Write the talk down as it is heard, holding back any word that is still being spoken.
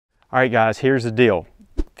All right guys, here's the deal.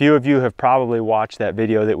 Few of you have probably watched that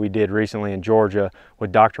video that we did recently in Georgia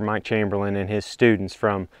with Dr. Mike Chamberlain and his students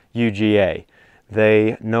from UGA.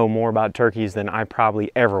 They know more about turkeys than I probably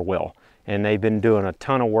ever will. And they've been doing a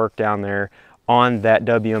ton of work down there on that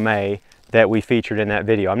WMA that we featured in that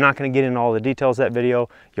video. I'm not going to get into all the details of that video.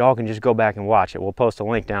 Y'all can just go back and watch it. We'll post a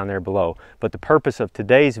link down there below. But the purpose of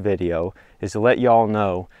today's video is to let y'all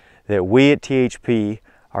know that we at THP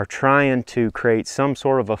are trying to create some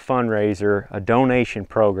sort of a fundraiser, a donation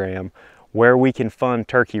program where we can fund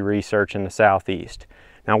turkey research in the Southeast.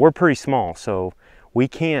 Now we're pretty small, so we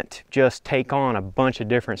can't just take on a bunch of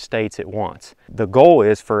different states at once. The goal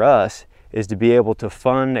is for us is to be able to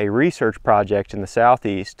fund a research project in the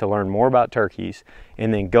Southeast to learn more about turkeys,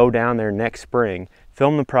 and then go down there next spring,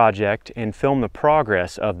 film the project and film the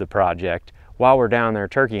progress of the project while we're down there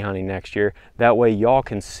turkey hunting next year. That way y'all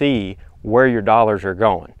can see where your dollars are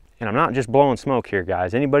going. And I'm not just blowing smoke here,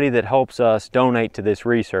 guys. Anybody that helps us donate to this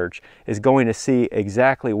research is going to see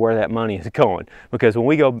exactly where that money is going. Because when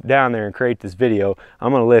we go down there and create this video,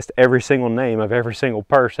 I'm going to list every single name of every single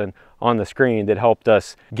person on the screen that helped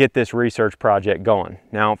us get this research project going.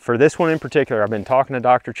 Now, for this one in particular, I've been talking to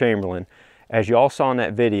Dr. Chamberlain. As you all saw in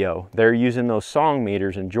that video, they're using those song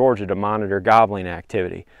meters in Georgia to monitor gobbling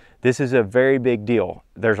activity. This is a very big deal.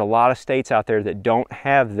 There's a lot of states out there that don't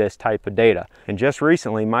have this type of data. And just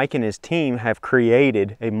recently, Mike and his team have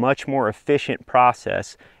created a much more efficient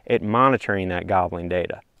process at monitoring that gobbling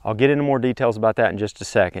data. I'll get into more details about that in just a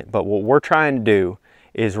second, but what we're trying to do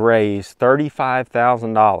is raise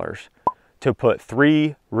 $35,000 to put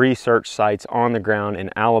 3 research sites on the ground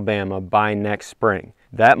in Alabama by next spring.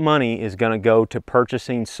 That money is going to go to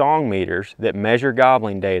purchasing song meters that measure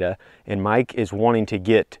gobbling data, and Mike is wanting to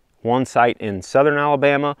get one site in southern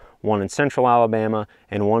Alabama, one in central Alabama,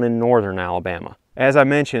 and one in northern Alabama. As I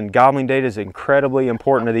mentioned, gobbling data is incredibly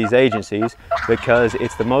important to these agencies because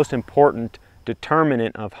it's the most important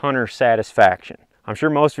determinant of hunter satisfaction. I'm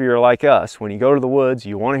sure most of you are like us. When you go to the woods,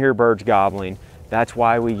 you want to hear birds gobbling. That's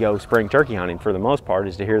why we go spring turkey hunting for the most part,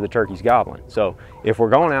 is to hear the turkeys gobbling. So if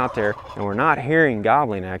we're going out there and we're not hearing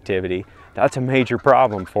gobbling activity, that's a major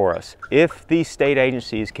problem for us. If these state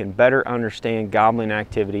agencies can better understand gobbling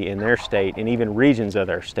activity in their state and even regions of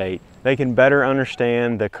their state, they can better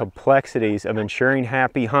understand the complexities of ensuring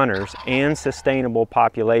happy hunters and sustainable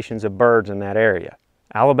populations of birds in that area.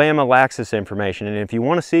 Alabama lacks this information, and if you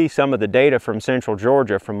want to see some of the data from Central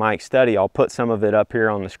Georgia from Mike's study, I'll put some of it up here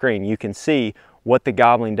on the screen. You can see what the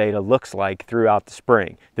gobbling data looks like throughout the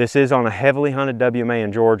spring. This is on a heavily hunted WMA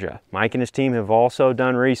in Georgia. Mike and his team have also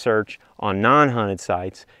done research on non-hunted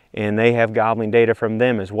sites, and they have gobbling data from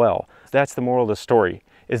them as well. That's the moral of the story,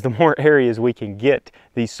 is the more areas we can get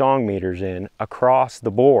these song meters in across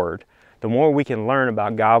the board, the more we can learn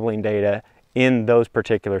about gobbling data in those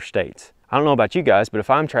particular states. I don't know about you guys, but if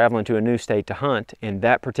I'm traveling to a new state to hunt and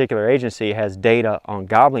that particular agency has data on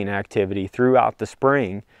gobbling activity throughout the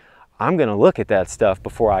spring, I'm going to look at that stuff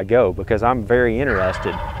before I go because I'm very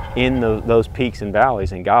interested in those peaks and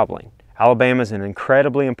valleys in gobbling. Alabama is an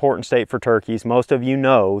incredibly important state for turkeys. Most of you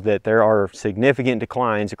know that there are significant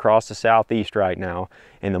declines across the Southeast right now,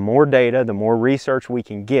 and the more data, the more research we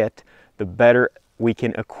can get, the better we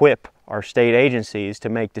can equip our state agencies to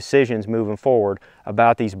make decisions moving forward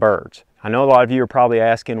about these birds. I know a lot of you are probably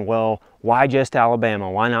asking, well, why just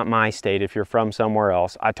Alabama? Why not my state if you're from somewhere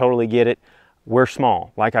else? I totally get it. We're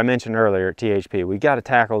small. Like I mentioned earlier at THP, we got to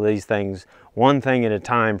tackle these things one thing at a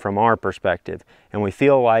time from our perspective. And we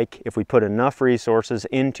feel like if we put enough resources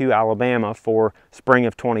into Alabama for spring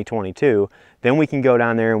of 2022, then we can go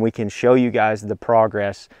down there and we can show you guys the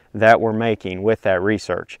progress that we're making with that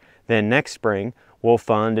research. Then next spring, we'll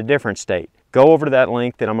fund a different state. Go over to that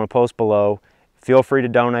link that I'm going to post below. Feel free to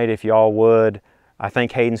donate if y'all would. I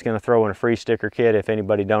think Hayden's going to throw in a free sticker kit if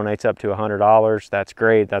anybody donates up to $100. That's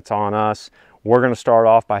great. That's on us. We're going to start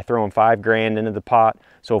off by throwing $5 grand into the pot.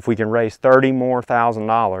 So if we can raise $30,000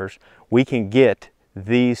 more, we can get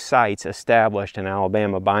these sites established in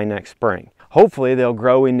Alabama by next spring. Hopefully they'll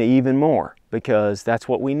grow into even more because that's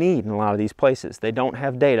what we need in a lot of these places. They don't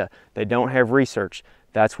have data. They don't have research.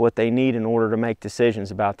 That's what they need in order to make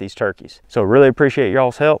decisions about these turkeys. So really appreciate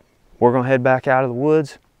y'all's help. We're going to head back out of the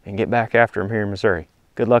woods and get back after them here in Missouri.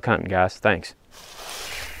 Good luck hunting, guys. Thanks.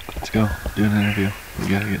 Let's go do an interview. We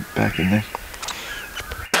gotta get back in there.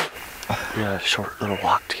 We got a short little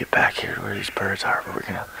walk to get back here to where these birds are, but we're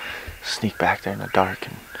gonna sneak back there in the dark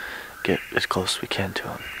and get as close as we can to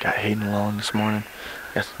them. Got Hayden along this morning,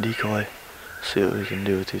 got some decoy, see what we can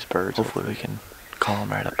do with these birds. Hopefully we can call them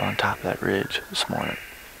right up on top of that ridge this morning.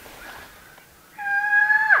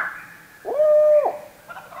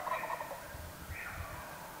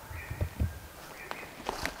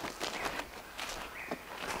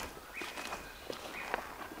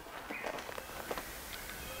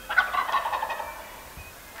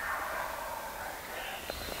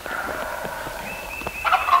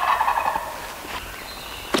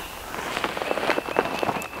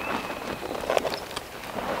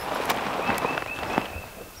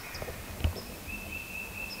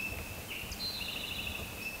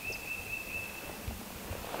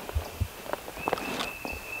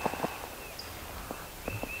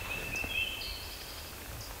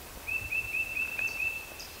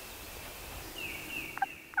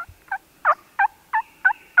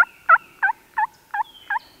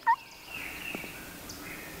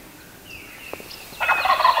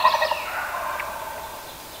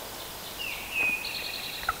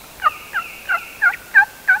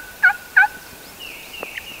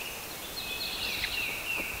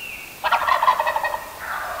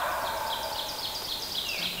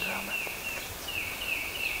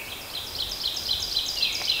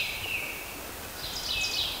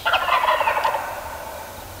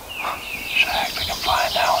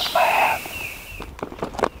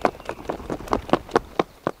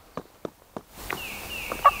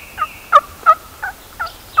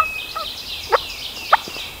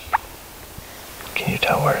 Can you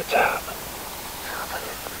tell where it's at? Sounds like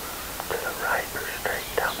it's to the right or straight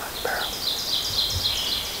down my barrel.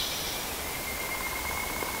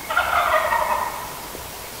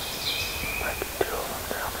 Might be two of them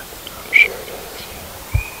down it. I'm sure it is.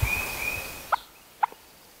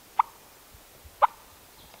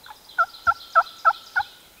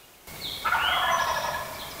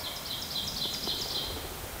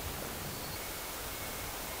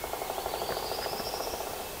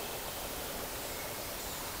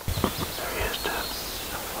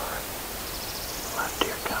 Left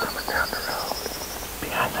ear coming down the road.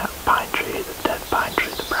 Behind that pine tree, the dead pine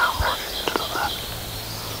tree, the brown one to the left.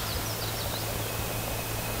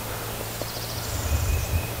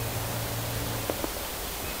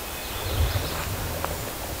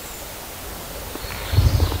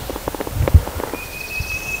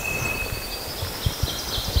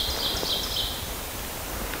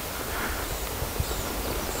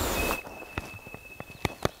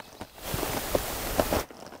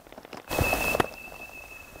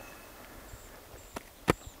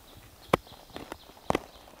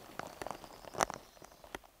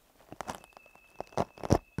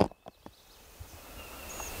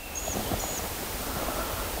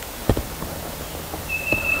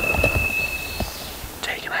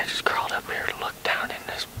 I just crawled up here to look down in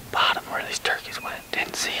this bottom where these turkeys went.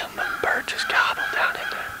 Didn't see them, but the bird just gobbled down in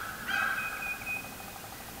there.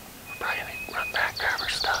 We're probably gonna run back, grab our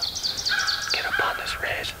stuff, get up on this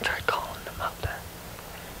ridge and try calling them up there.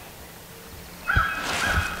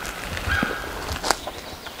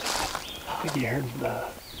 I think you heard the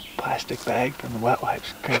plastic bag from the wet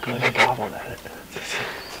wipes crinkling and gobbled at it.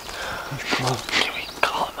 He's close. Can we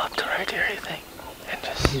call him up to right here, you think? And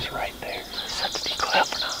just, he's right there. Set the decoy up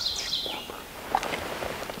or not?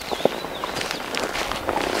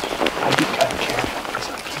 I'd be kind of careful because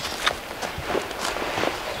I keep...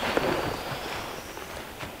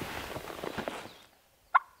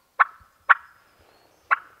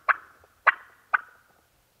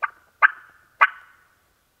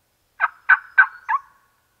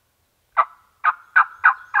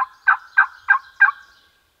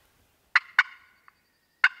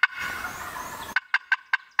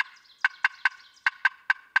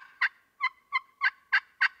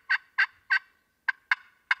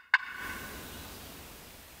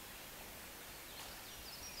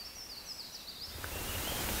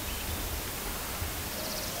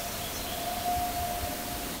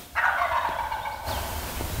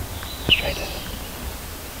 Straight in.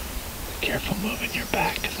 Be careful moving your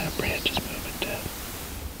back because that branch is moving too.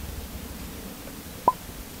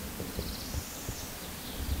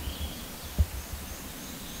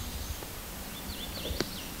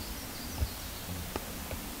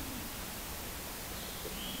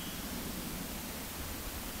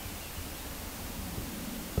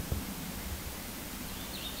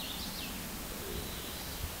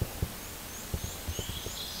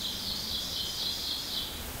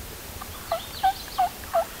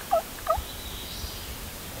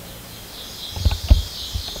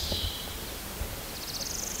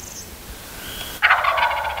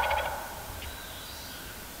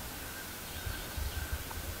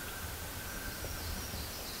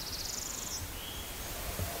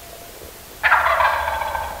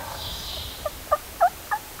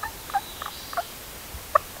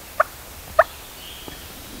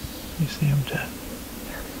 You see him, Ted?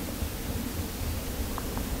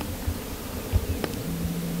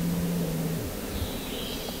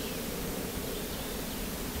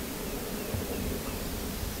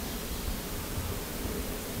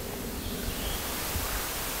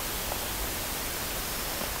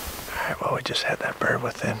 Alright, well, we just had that bird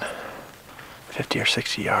within 50 or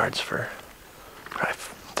 60 yards for probably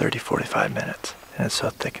 30, 45 minutes. And it's so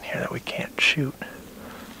thick in here that we can't shoot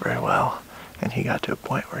very well. And he got to a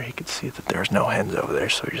point where he could see that there was no hens over there,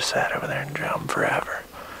 so he just sat over there and drummed forever.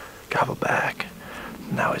 Gobbled back.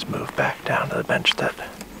 Now he's moved back down to the bench that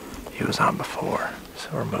he was on before. So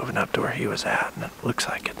we're moving up to where he was at, and it looks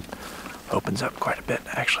like it opens up quite a bit,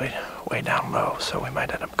 actually, way down low. So we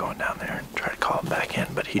might end up going down there and try to call him back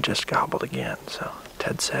in, but he just gobbled again, so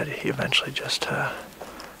Ted said he eventually just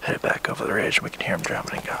headed back over the ridge and we can hear him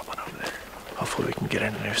drumming and gobbling over there. Hopefully we can get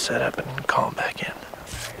in a new setup and call him back in.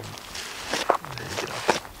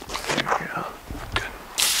 There you go. Good.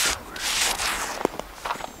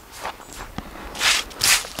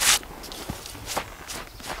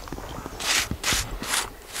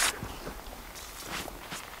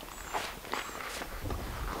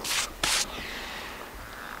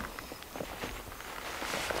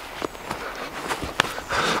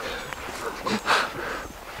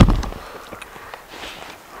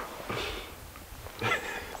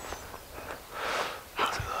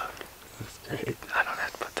 I don't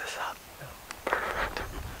have to put this up. Perfect.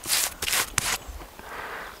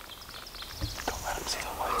 Don't let him see the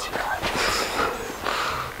whites of your eyes.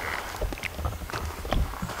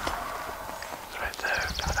 It's right there.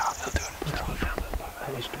 No, he'll do it himself.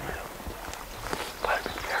 I used to do it. Let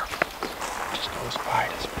him be careful. Just go as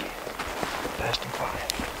quiet as we can. Best and quiet.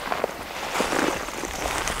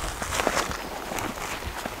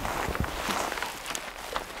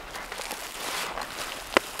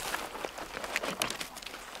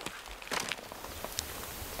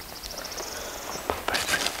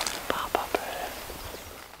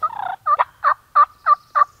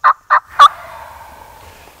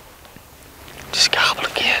 Just gobbled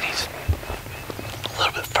again. He's a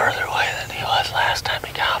little bit further away than he was last time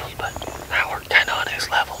he gobbled, but now we're kind of on his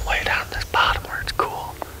level, way down this bottom where it's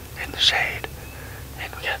cool in the shade,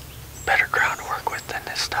 and we got better ground to work with than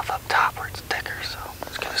this stuff up top where it's thicker. So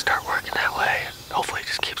it's gonna start working that way, and hopefully he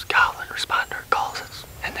just keeps gobbling, responding to our calls,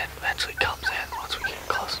 and then eventually comes in once we get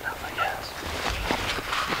close enough, I guess.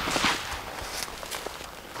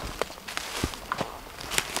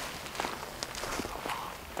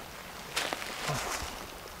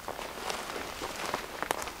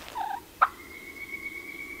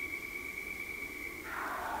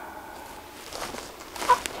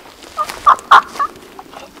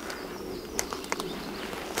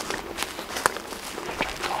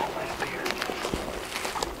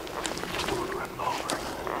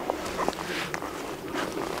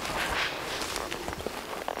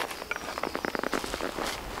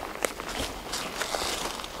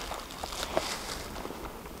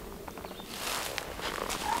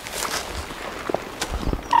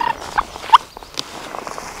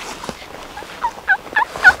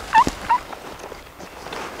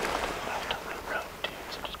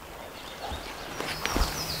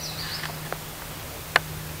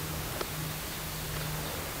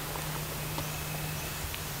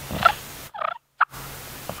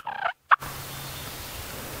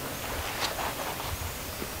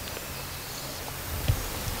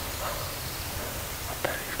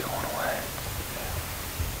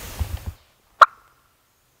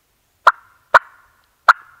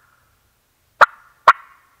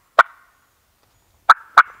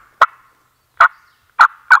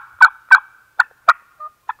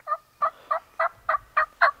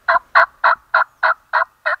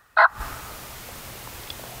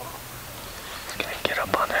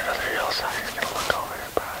 Up on that other hillside, he's gonna look over there,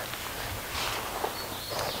 probably.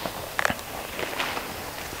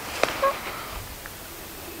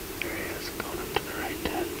 There he is, going up to the right,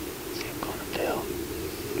 Ted. See him going up the hill?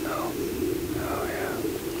 No. Oh, yeah.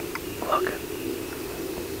 Looking.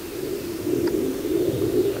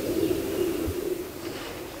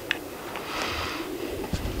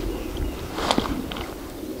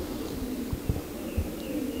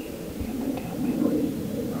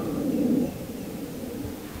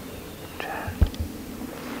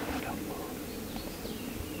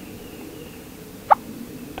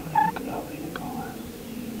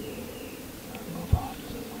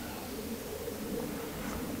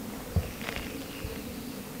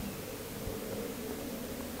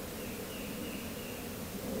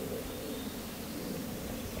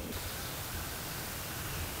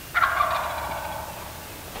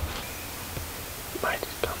 Might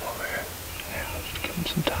just come over here. Yeah, I'll just give him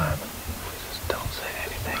some time. Just don't say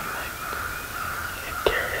anything, like, get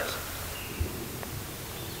curious.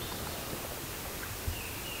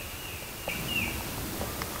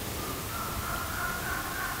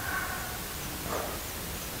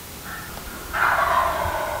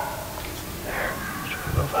 There, should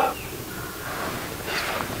we move up?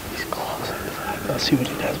 He's close. Let's see what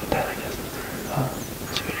he does with that, I guess.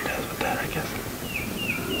 See what he does with that, I guess.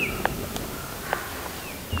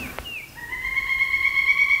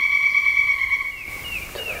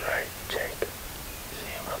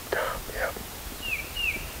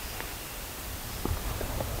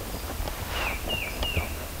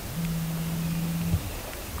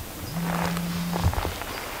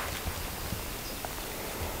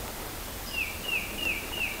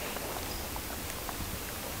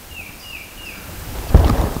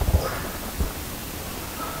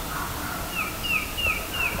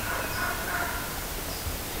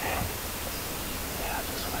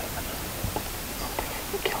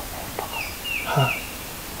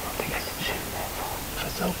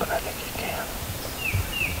 but I think you can.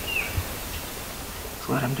 Just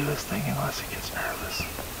let him do his thing unless he gets nervous.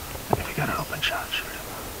 And if you got an open shot, shoot him.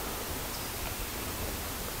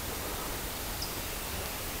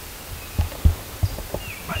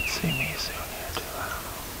 Might see me soon here too, I don't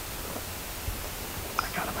know. I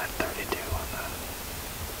got him at 32 on that.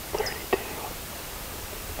 32.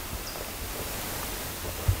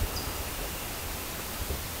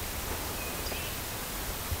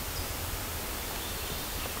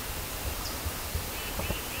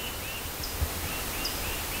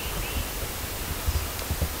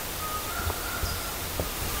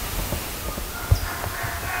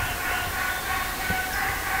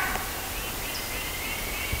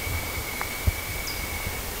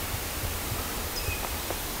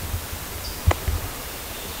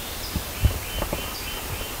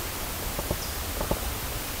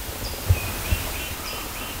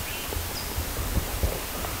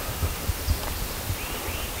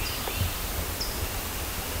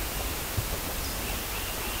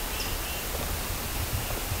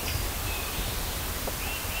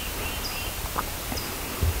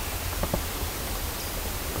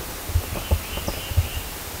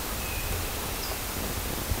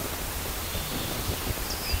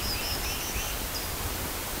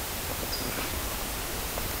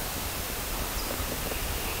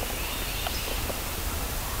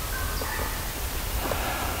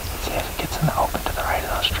 In the open to the right of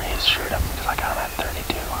those trees, shoot him, because I got him at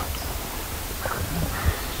 32.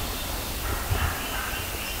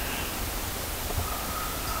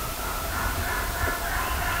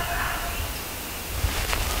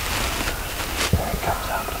 There he comes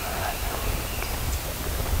out to the right.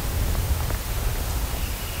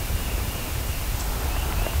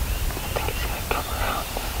 I think he's going to come around.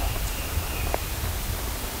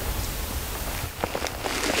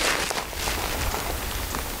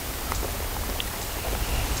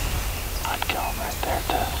 I'd kill him right there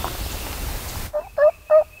too.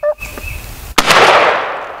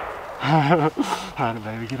 Alright,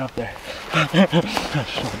 baby, get up there.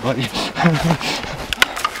 Shut buddy.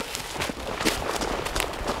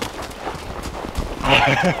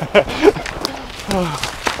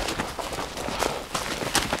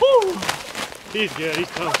 He's good, he's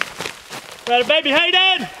tough. Got a baby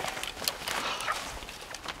Hayden!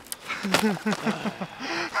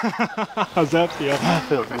 How's that feel? That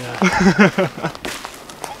feels good.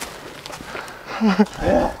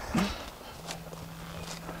 Yeah.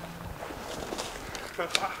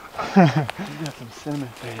 You got some cinnamon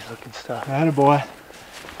face looking stuff. Attaboy.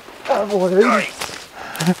 Attaboy.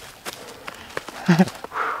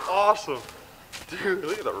 Awesome. Dude,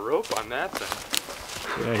 look at the rope on that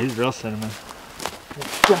thing. Yeah, he's real cinnamon.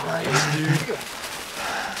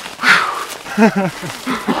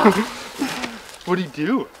 What'd he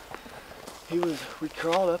do? We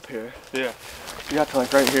crawled up here. Yeah. We got to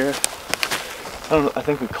like right here. I don't know, I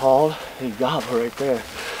think we called and he gobbled right there.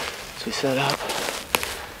 So we set up.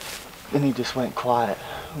 Then he just went quiet.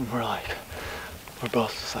 And we're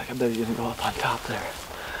both just like, I bet he's gonna go up on top there.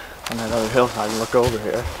 On that other hillside and look over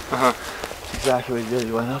here. Uh-huh. That's exactly what he did.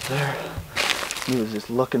 He went up there. He was just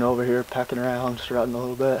looking over here, pecking around, strutting a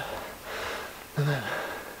little bit. And then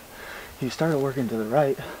he started working to the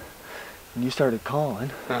right. And you started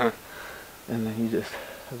calling. Uh-huh. And then he just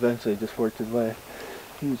eventually just worked his way.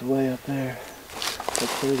 He was way up there, like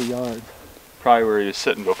 30 yards. Probably where he was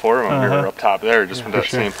sitting before when we were up top there, just went to that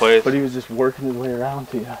same place. But he was just working his way around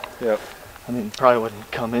to you. Yep. I mean, probably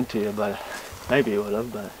wouldn't come into you, but maybe he would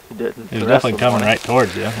have, but he didn't. He was definitely coming right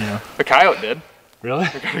towards you, you know. The coyote did. Really?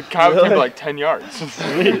 The coyote came like 10 yards.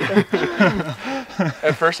 Sweet.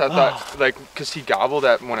 At first I thought, like, because he gobbled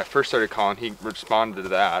at, when I first started calling, he responded to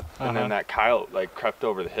that. And then that coyote, like, crept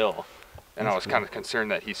over the hill. And I was kind of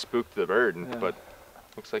concerned that he spooked the bird, but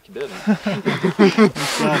looks like he didn't. Good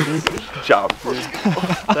job.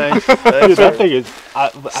 Thanks. Dude, that thing is,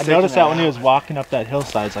 I noticed that when he was walking up that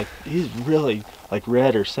hillside, it's like, he's really like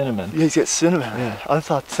red or cinnamon. Yeah, he's got cinnamon. Yeah. I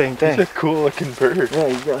thought the same thing. He's a cool looking bird. Yeah,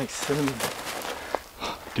 he's got like cinnamon.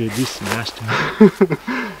 Dude, you smashed him.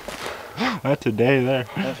 That's a day there.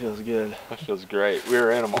 That feels good. That feels great. We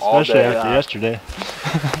were in them all Especially day. after yesterday.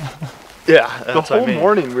 Yeah, The that's whole what I mean.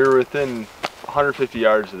 morning we were within 150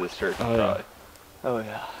 yards of this turkey. Oh, yeah. Probably. Oh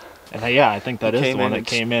yeah. And yeah, I think that He is the came one in that and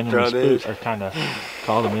came in and strutted. spooked, or kind of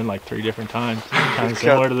called him in like 3 different times. Kind of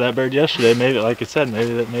similar to that bird yesterday. Maybe, like I said,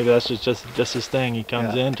 maybe that's just his thing. He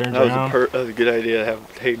comes in, turns around. That was a good idea to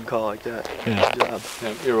have Hayden call like that. Yeah. Good job.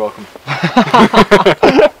 Yeah, you're welcome.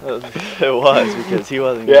 It was because he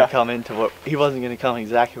wasn't gonna come into what he wasn't gonna come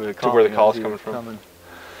exactly where the call where the call's coming from.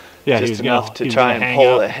 Yeah, just he was enough to he was try gonna and hang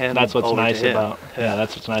pull up. it him. That's what's over to nice him. about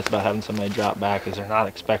that's what's nice about having somebody drop back is they're not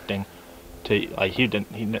expecting to like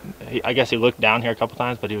I guess he looked down here a couple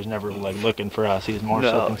times, but he was never like looking for us. He was more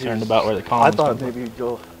so concerned about where the column. I thought maybe he'd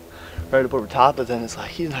go right up over top, but then it's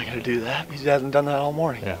like he's not gonna do that. He hasn't done that all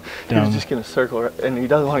morning. Yeah, he was just gonna circle, and he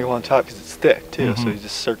doesn't want to go on top because it's thick too. So he's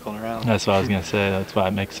just circling around. That's what I was gonna say. That's why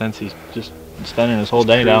it makes sense. He's just spending his whole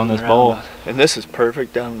day down this bowl. And this is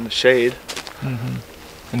perfect down in the shade.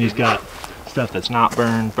 And he's got stuff that's not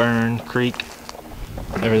burn, creek,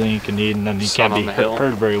 everything you can need, and then you can't be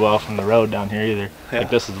heard very well from the road down here either. Yeah. Like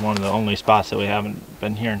this is one of the only spots that we haven't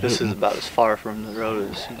been hearing. This is about as far from the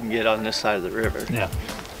road as you can get on this side of the river. Yeah.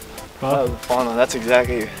 Well, that was a fun one. That's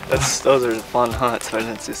exactly, those are the fun hunts, and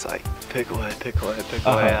it's just like pick away at them.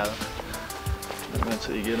 And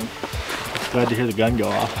eventually you get them. Glad to hear the gun go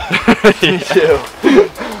off. Me too.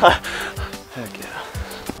 Heck yeah.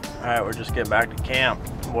 All right, we're just getting back to camp.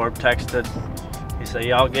 Warb texted. He said,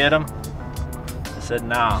 "Y'all get him?" I said,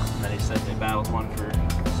 "Nah." And then he said they battled one for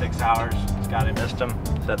 6 hours. Scotty missed him.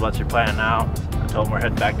 Said, "What's your plan now?" I told him we're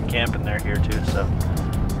heading back to camp, and they're here too. So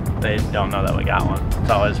they don't know that we got one. It's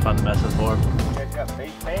always fun to mess with Warb. You guys got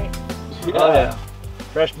face paint? Oh yeah.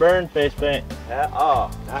 Fresh burn face paint. Yeah. Oh,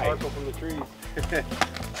 nice. Sparkle from the trees.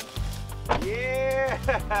 Yeah!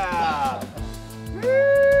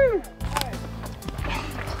 Woo!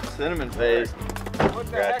 Cinnamon phase. What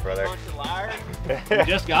the heck, brother. bunch of liars? We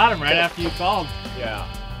just got him right after you called. Yeah.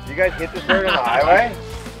 You guys hit this bird on the highway?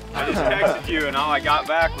 I just texted you and all I got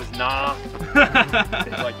back was nah.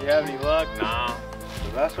 He's like, you have any luck? Nah.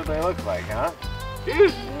 So that's what they look like, huh?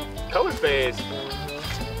 Dude, color phase.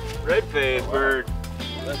 Red phase bird.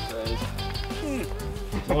 Red phase.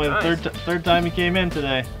 It's only the third time he came in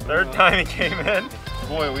today. Third time he came in.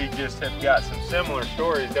 Boy, we just have got some similar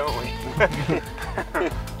stories, don't we?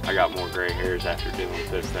 I got more gray hairs after dealing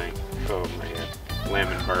with this thing. Oh man,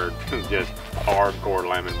 lemon bird, just hardcore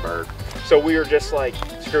lemon bird. So we were just like,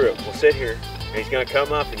 screw it, we'll sit here. And he's gonna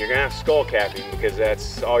come up and you're gonna have to skull cap him because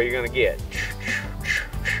that's all you're gonna get.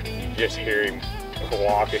 You just hear him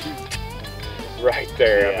walking right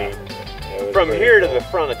there. I mean, from here to the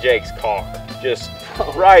front of Jake's car, just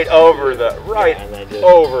right over the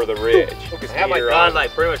over the ridge. I had my gun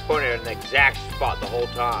like pretty much pointed in the exact spot the whole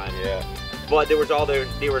time. Yeah. But there was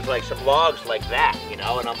like some logs like that, you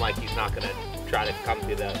know, and I'm like, he's not gonna try to come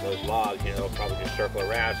through those logs, you know, probably just circle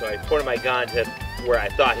around. So I pointed my gun to where I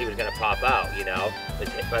thought he was gonna pop out, you know.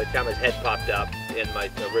 By the time his head popped up in my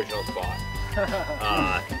original spot,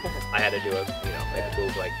 I had to do it, you know, make a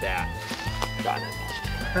move like that. Got it.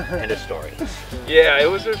 End of story. Yeah, it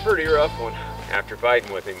was a pretty rough one after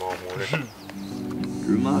fighting with him all morning.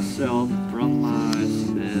 Drew myself from my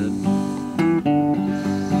bed,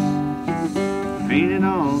 painted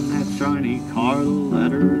on that shiny car the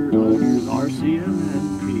letters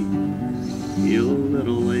RCMP. Feel a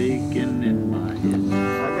little aching in my head.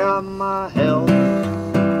 I got my help,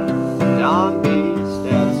 John B.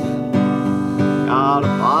 Stetson, got a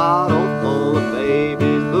bottle